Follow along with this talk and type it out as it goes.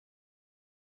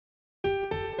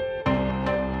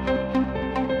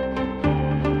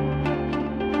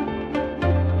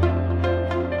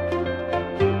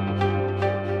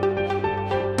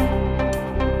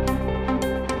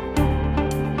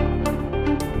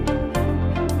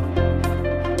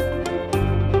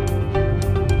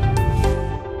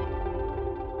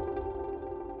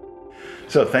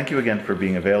So thank you again for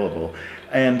being available.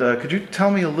 And could you tell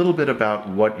me a little bit about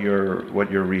what your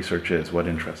research is, what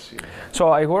interests you? So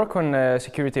I work on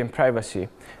security and privacy.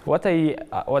 What I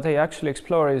actually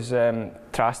explore is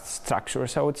trust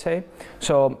structures, I would say.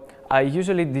 So I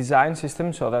usually design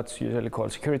systems, so that's usually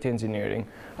called security engineering.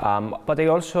 But I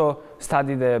also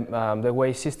study the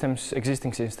way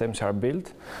existing systems are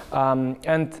built,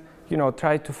 and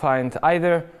try to find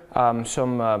either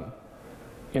some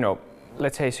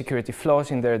let's say security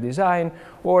flaws in their design,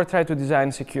 or try to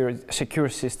design secure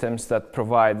systems that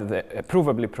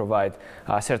provably provide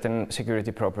certain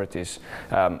security properties,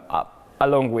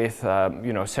 along with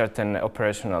certain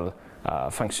operational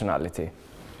functionality.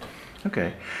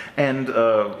 Okay, and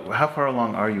how far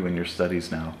along are you in your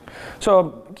studies now?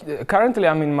 So currently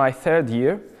I'm in my 3rd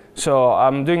year, so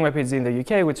I'm doing my PhD in the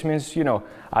UK, which means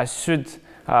I should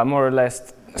more or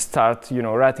less start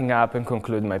writing up and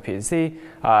conclude my PhD.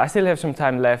 I still have some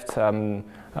time left.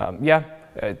 Yeah,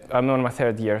 I'm on my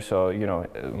 3rd year, so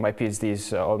my PhD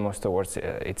is almost towards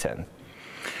its end.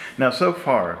 Now, so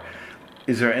far,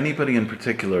 is there anybody in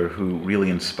particular who really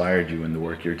inspired you in the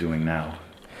work you're doing now?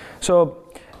 So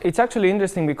it's actually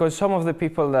interesting because some of the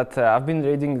people that I've been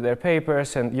reading their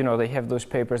papers, and they have those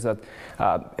papers that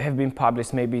have been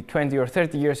published maybe 20 or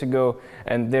 30 years ago,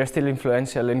 and they're still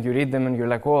influential, and you read them and you're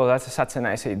like, oh, that's such a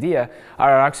nice idea,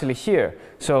 are actually here.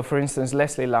 So for instance,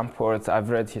 Leslie Lamport, I've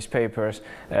read his papers,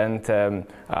 and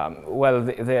well,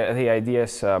 the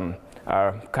ideas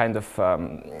are kind of,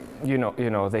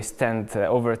 they stand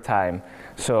over time.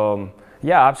 So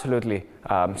yeah, absolutely.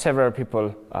 Several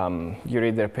people, you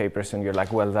read their papers and you're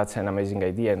like, well, that's an amazing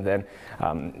idea. And then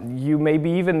you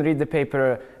maybe even read the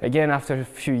paper again after a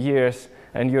few years,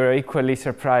 and you're equally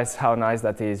surprised how nice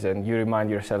that is, and you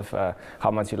remind yourself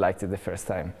how much you liked it the first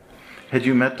time. Had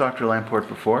you met Dr. Lamport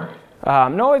before?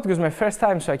 No, it was my first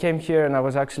time, so I came here and I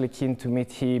was actually keen to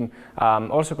meet him.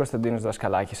 Also Konstantinos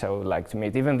Daskalakis I would like to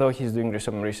meet, even though he's doing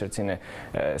some research in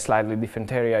a slightly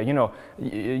different area.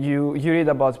 You read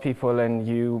about people, and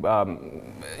you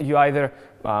either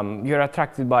you're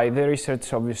attracted by their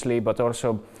research, obviously, but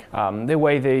also the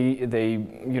way they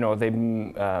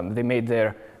made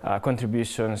their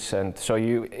contributions, and so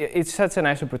it's such a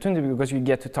nice opportunity because you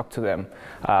get to talk to them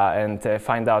and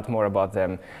find out more about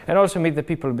them, and also meet the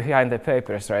people behind the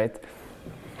papers, right?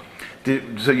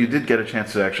 So you did get a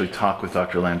chance to actually talk with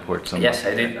Dr. Lamport somewhat? Yes,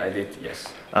 I did,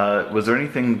 yes. Was there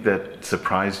anything that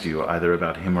surprised you, either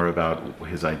about him or about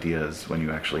his ideas, when you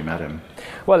actually met him?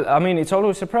 Well, I mean, it's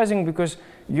always surprising because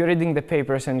you're reading the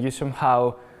papers and you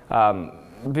somehow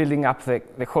building up the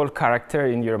whole character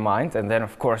in your mind, and then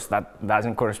of course that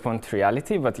doesn't correspond to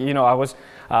reality, but I was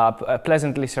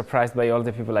pleasantly surprised by all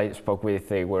the people I spoke with.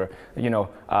 They were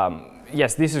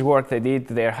yes, this is work they did,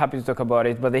 they're happy to talk about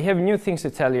it, but they have new things to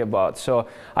tell you about. So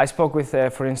I spoke with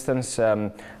for instance Dr.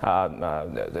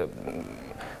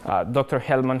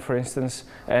 Hellman, for instance,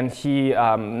 and he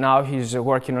now he's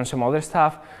working on some other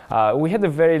stuff. We had a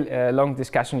very long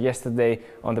discussion yesterday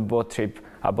on the boat trip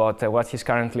about what he's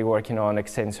currently working on,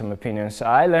 exchanged some opinions.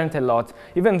 I learned a lot,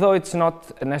 even though it's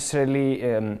not necessarily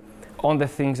on the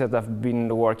things that I've been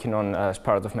working on as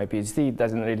part of my PhD. It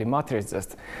doesn't really matter, it's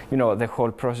just, the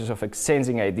whole process of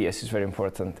exchanging ideas is very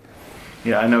important.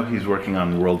 Yeah, I know he's working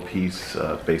on world peace,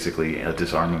 basically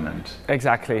disarmament.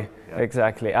 Exactly, yeah.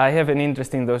 Exactly. I have an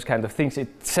interest in those kind of things.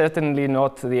 It's certainly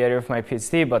not the area of my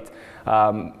PhD, but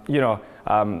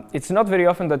it's not very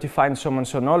often that you find someone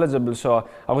so knowledgeable, so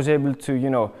I was able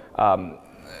to,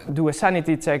 do a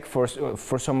sanity check for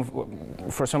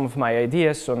some of my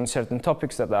ideas on certain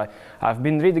topics that I've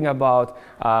been reading about,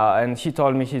 and he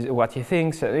told me what he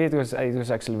thinks. It was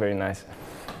actually very nice.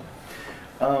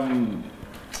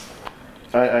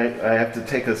 I have to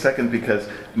take a second because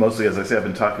mostly, as I say, I've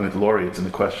been talking with laureates, and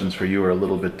the questions for you are a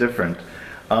little bit different.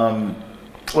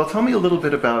 Well, tell me a little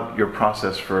bit about your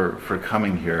process for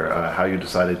coming here, how you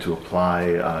decided to apply,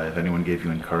 if anyone gave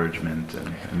you encouragement,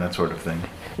 and that sort of thing.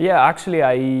 Yeah, actually,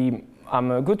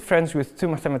 I'm good friends with 2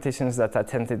 mathematicians that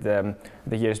attended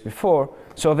the years before,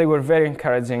 so they were very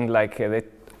encouraging. Like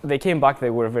they came back, they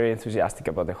were very enthusiastic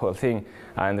about the whole thing,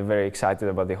 and very excited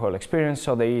about the whole experience.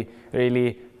 So they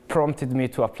really prompted me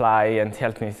to apply and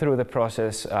helped me through the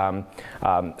process. I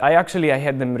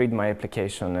had them read my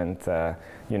application and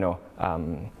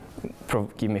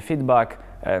give me feedback,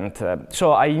 and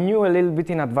so I knew a little bit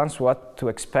in advance what to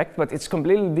expect, but it's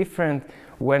completely different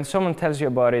when someone tells you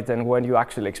about it and when you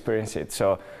actually experience it.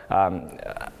 So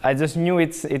I just knew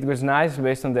it was nice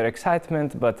based on their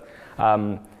excitement, but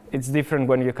it's different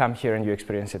when you come here and you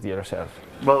experience it yourself.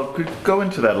 Well, could you go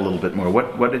into that a little bit more?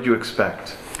 What did you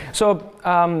expect? So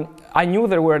I knew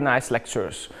there were nice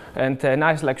lectures, and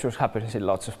nice lectures happen in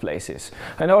lots of places.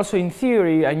 And also in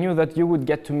theory, I knew that you would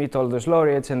get to meet all those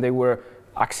laureates, and they were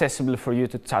accessible for you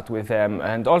to chat with them,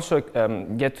 and also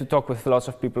get to talk with lots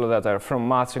of people that are from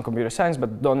maths and computer science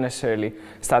but don't necessarily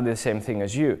study the same thing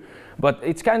as you. But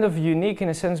it's kind of unique in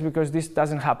a sense because this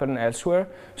doesn't happen elsewhere.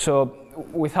 So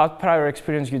without prior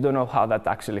experience, you don't know how that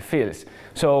actually feels.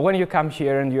 So when you come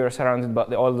here and you're surrounded by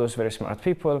all those very smart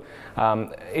people,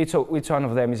 each one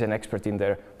of them is an expert in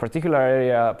their particular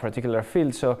area, particular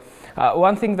field. So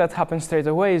one thing that happens straight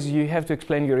away is you have to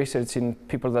explain your research in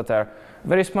people that are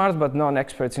very smart but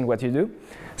non-experts in what you do.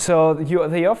 So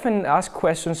they often ask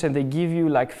questions and they give you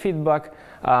like feedback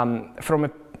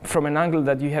from an angle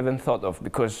that you haven't thought of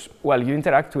because, well, you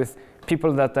interact with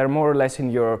people that are more or less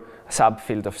in your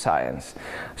subfield of science.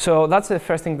 So that's the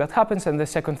first thing that happens. And the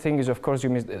second thing is, of course, you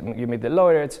meet the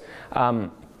laureates.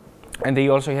 And they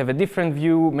also have a different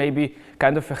view, maybe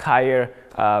kind of a higher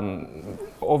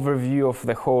overview of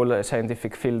the whole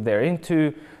scientific field they're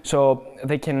into. So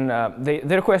they can,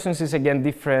 their questions is again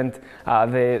different,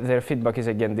 their feedback is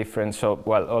again different, so,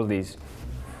 well, all these.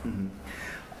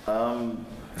 Mm-hmm.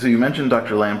 So you mentioned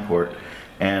Dr. Lamport,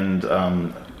 and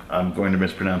I'm going to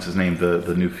mispronounce his name,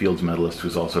 the new Fields medalist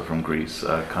who's also from Greece.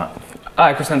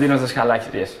 Konstantinos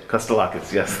Daskalakis, yes.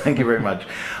 Kastelakis, yes, thank you very much.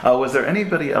 Was there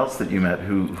anybody else that you met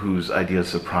whose ideas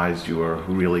surprised you or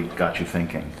who really got you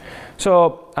thinking?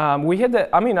 So we had,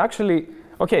 actually,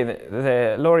 okay,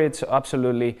 the laureates,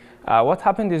 absolutely. What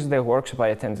happened is the workshop I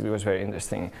attended was very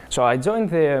interesting. So I joined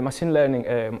the machine learning,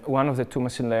 one of the two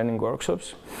machine learning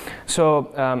workshops.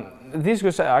 So this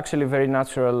was actually a very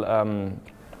natural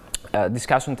a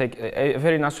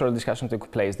very natural discussion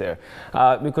took place there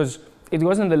because it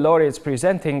wasn't the laureates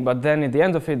presenting, but then at the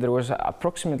end of it there was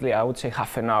approximately, I would say,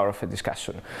 half an hour of a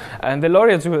discussion, and the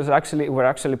laureates were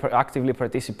actually actively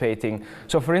participating.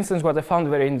 So, for instance, what I found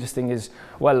very interesting is,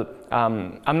 well,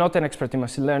 I'm not an expert in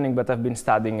machine learning, but I've been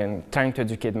studying and trying to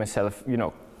educate myself, you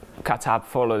know, catch up,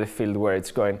 follow the field where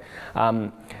it's going.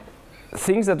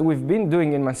 Things that we've been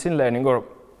doing in machine learning, or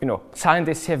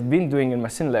scientists have been doing in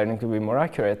machine learning, to be more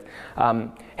accurate,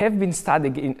 have been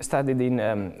studied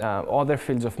in other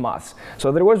fields of maths.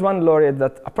 So there was one laureate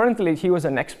that apparently he was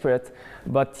an expert,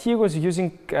 but he was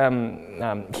using,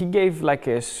 he gave like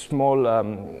a small,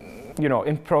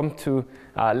 impromptu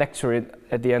lecture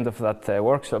at the end of that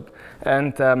workshop.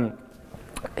 And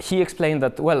he explained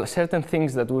that, well, certain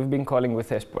things that we've been calling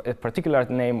with a particular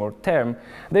name or term,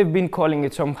 they've been calling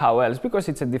it somehow else because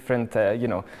it's a different,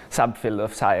 subfield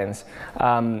of science.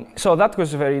 So that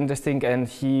was very interesting. And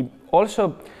he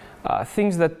also,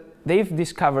 things that they've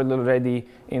discovered already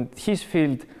in his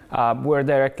field were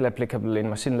directly applicable in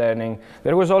machine learning.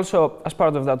 There was also, as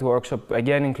part of that workshop,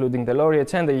 again including the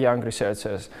laureates and the young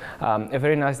researchers, a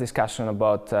very nice discussion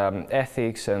about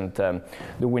ethics and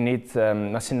do we need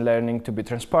machine learning to be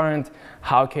transparent?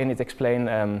 How can it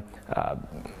explain,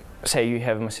 say you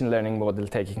have a machine learning model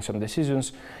taking some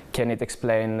decisions, can it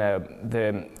explain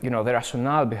the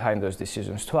rationale behind those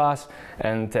decisions to us?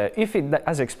 And if it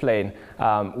does explain,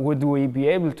 would we be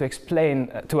able to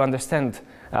explain, to understand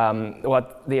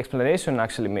what the explanation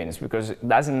actually means, because it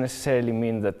doesn't necessarily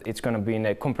mean that it's going to be in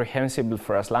a comprehensible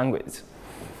for us language.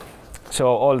 So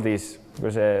all this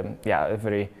was a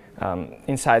very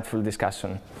insightful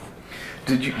discussion.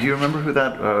 Do you remember who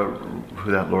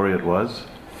that laureate was?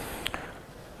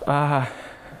 No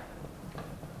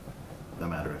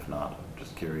matter if not, I'm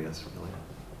just curious, really.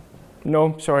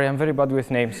 No, sorry, I'm very bad with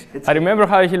names. I remember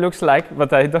how he looks like,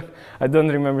 but I don't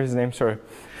remember his name, sorry.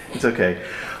 It's okay.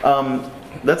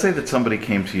 Let's say that somebody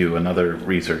came to you, another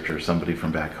researcher, somebody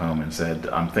from back home, and said,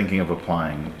 I'm thinking of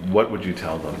applying. What would you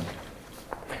tell them?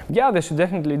 Yeah, they should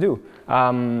definitely do.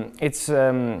 It's,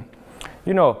 I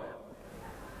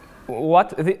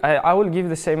will give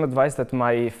the same advice that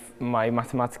my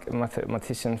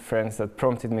mathematician friends that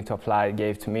prompted me to apply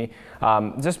gave to me.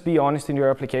 Just be honest in your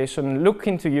application. Look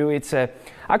into you. It's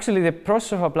actually the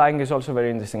process of applying is also very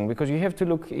interesting because you have to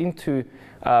look into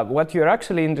what you're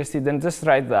actually interested in. Just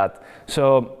write that.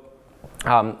 So,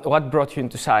 what brought you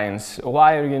into science?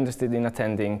 Why are you interested in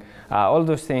attending? All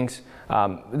those things.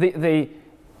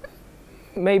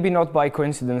 maybe not by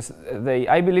coincidence,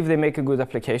 I believe they make a good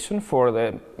application for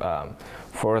the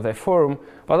forum,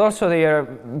 but also they are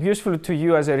useful to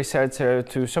you as a researcher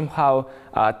to somehow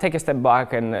take a step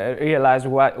back and realize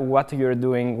what you're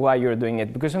doing, why you're doing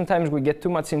it, because sometimes we get too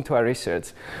much into our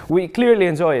research. We clearly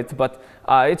enjoy it, but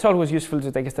it's always useful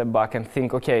to take a step back and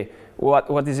think, okay,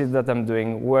 what is it that I'm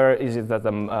doing? Where is it that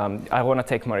I want to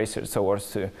take my research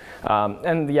towards to?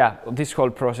 And yeah, this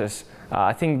whole process,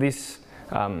 I think this,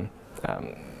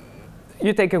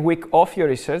 you take a week off your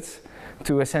research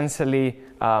to essentially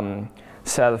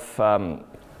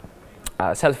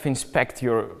self-inspect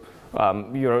your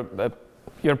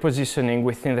positioning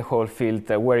within the whole field,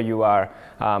 where you are,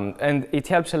 and it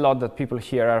helps a lot that people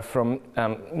here are from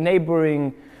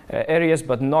neighboring areas,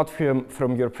 but not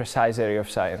from your precise area of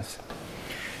science.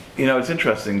 You know, it's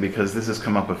interesting because this has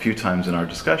come up a few times in our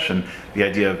discussion, the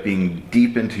idea of being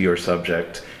deep into your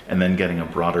subject and then getting a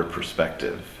broader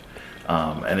perspective.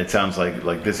 And it sounds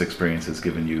like this experience has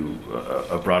given you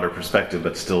a broader perspective,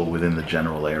 but still within the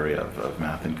general area of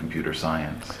math and computer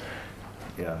science.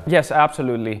 Yeah. Yes,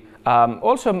 absolutely.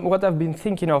 Also, what I've been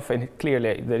thinking of, and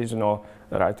clearly there is no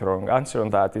right or wrong answer on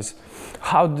that, is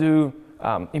how do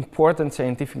important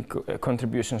scientific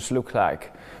contributions look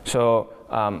like? So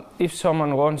if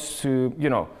someone wants to,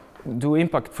 do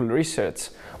impactful research,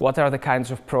 what are the kinds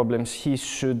of problems he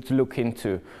should look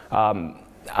into?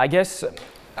 I guess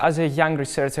as a young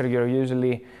researcher, you're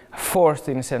usually forced,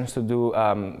 in a sense, to do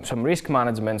some risk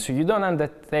management. So you don't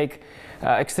undertake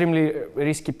extremely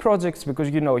risky projects because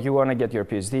you want to get your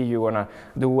PhD, you want to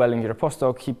do well in your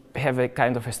postdoc, you have a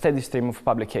kind of a steady stream of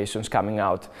publications coming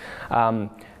out.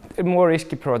 More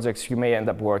risky projects, you may end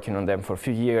up working on them for a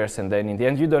few years, and then in the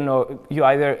end, you don't know, you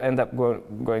either end up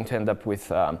going to end up with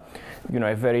a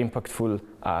very impactful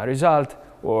result,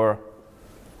 or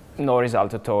no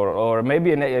result at all, or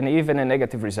maybe even a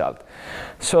negative result.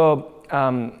 So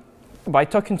by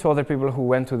talking to other people who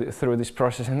went through this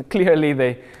process, and clearly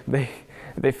they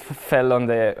fell on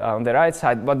the right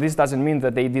side, but this doesn't mean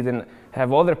that they didn't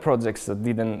have other projects that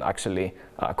didn't actually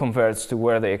converge to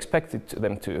where they expected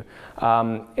them to.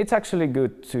 It's actually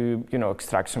good to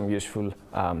extract some useful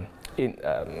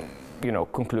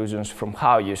conclusions from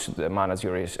how you should manage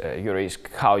your risk,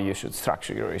 how you should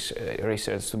structure your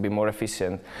research to be more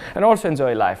efficient, and also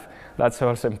enjoy life. That's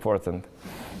also important.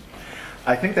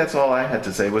 I think that's all I had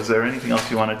to say. Was there anything else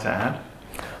you wanted to add?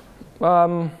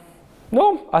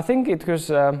 No, I think it was,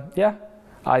 yeah,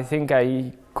 I think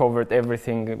I covered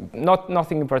everything,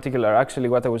 nothing in particular. Actually,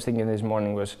 what I was thinking this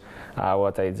morning was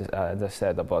what I just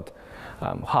said about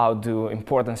how do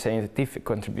important scientific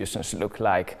contributions look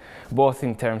like, both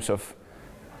in terms of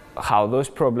how those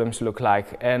problems look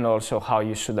like and also how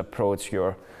you should approach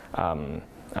your,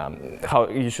 how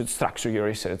you should structure your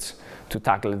research to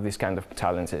tackle these kind of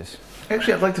challenges.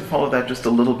 Actually, I'd like to follow that just a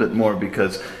little bit more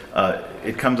because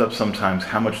it comes up sometimes,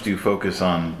 how much do you focus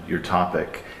on your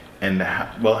topic? And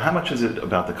how much is it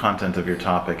about the content of your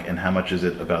topic, and how much is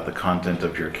it about the content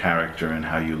of your character and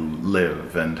how you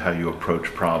live and how you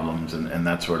approach problems and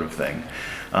that sort of thing?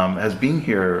 Has being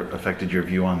here affected your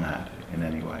view on that in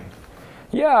any way?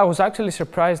 Yeah, I was actually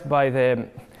surprised by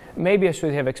maybe I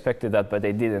should have expected that, but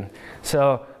I didn't.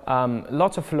 So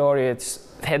lots of laureates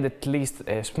had at least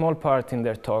a small part in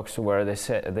their talks where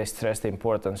they stressed the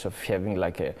importance of having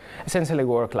essentially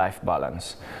work-life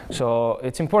balance. So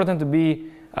it's important to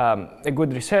be a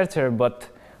good researcher, but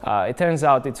it turns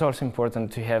out it's also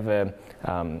important to have a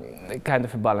kind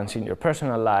of a balance in your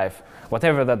personal life,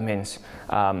 whatever that means.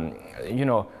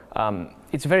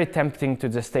 It's very tempting to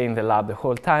just stay in the lab the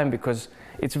whole time because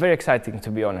it's very exciting,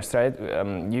 to be honest, right?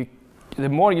 The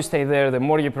more you stay there, the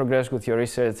more you progress with your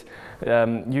research,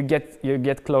 you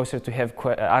get closer to have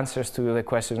answers to the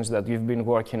questions that you've been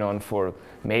working on for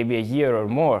maybe a year or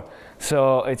more.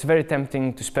 So it's very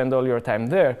tempting to spend all your time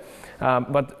there.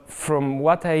 But from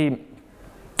what I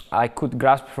could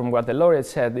grasp from what the laureate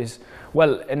said is,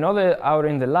 well, another hour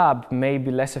in the lab may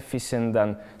be less efficient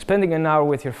than spending an hour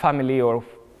with your family or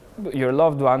your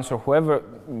loved ones or whoever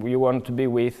you want to be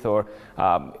with, or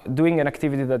doing an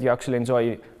activity that you actually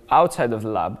enjoy outside of the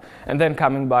lab, and then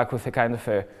coming back with a kind of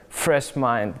a fresh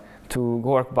mind to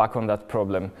work back on that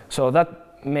problem. So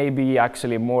that may be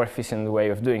actually a more efficient way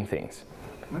of doing things.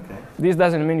 Okay. This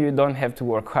doesn't mean you don't have to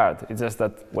work hard. It's just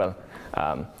that, well,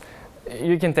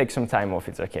 you can take some time off.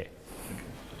 It's okay.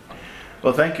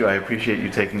 Well, thank you. I appreciate you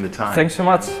taking the time. Thanks so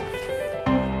much.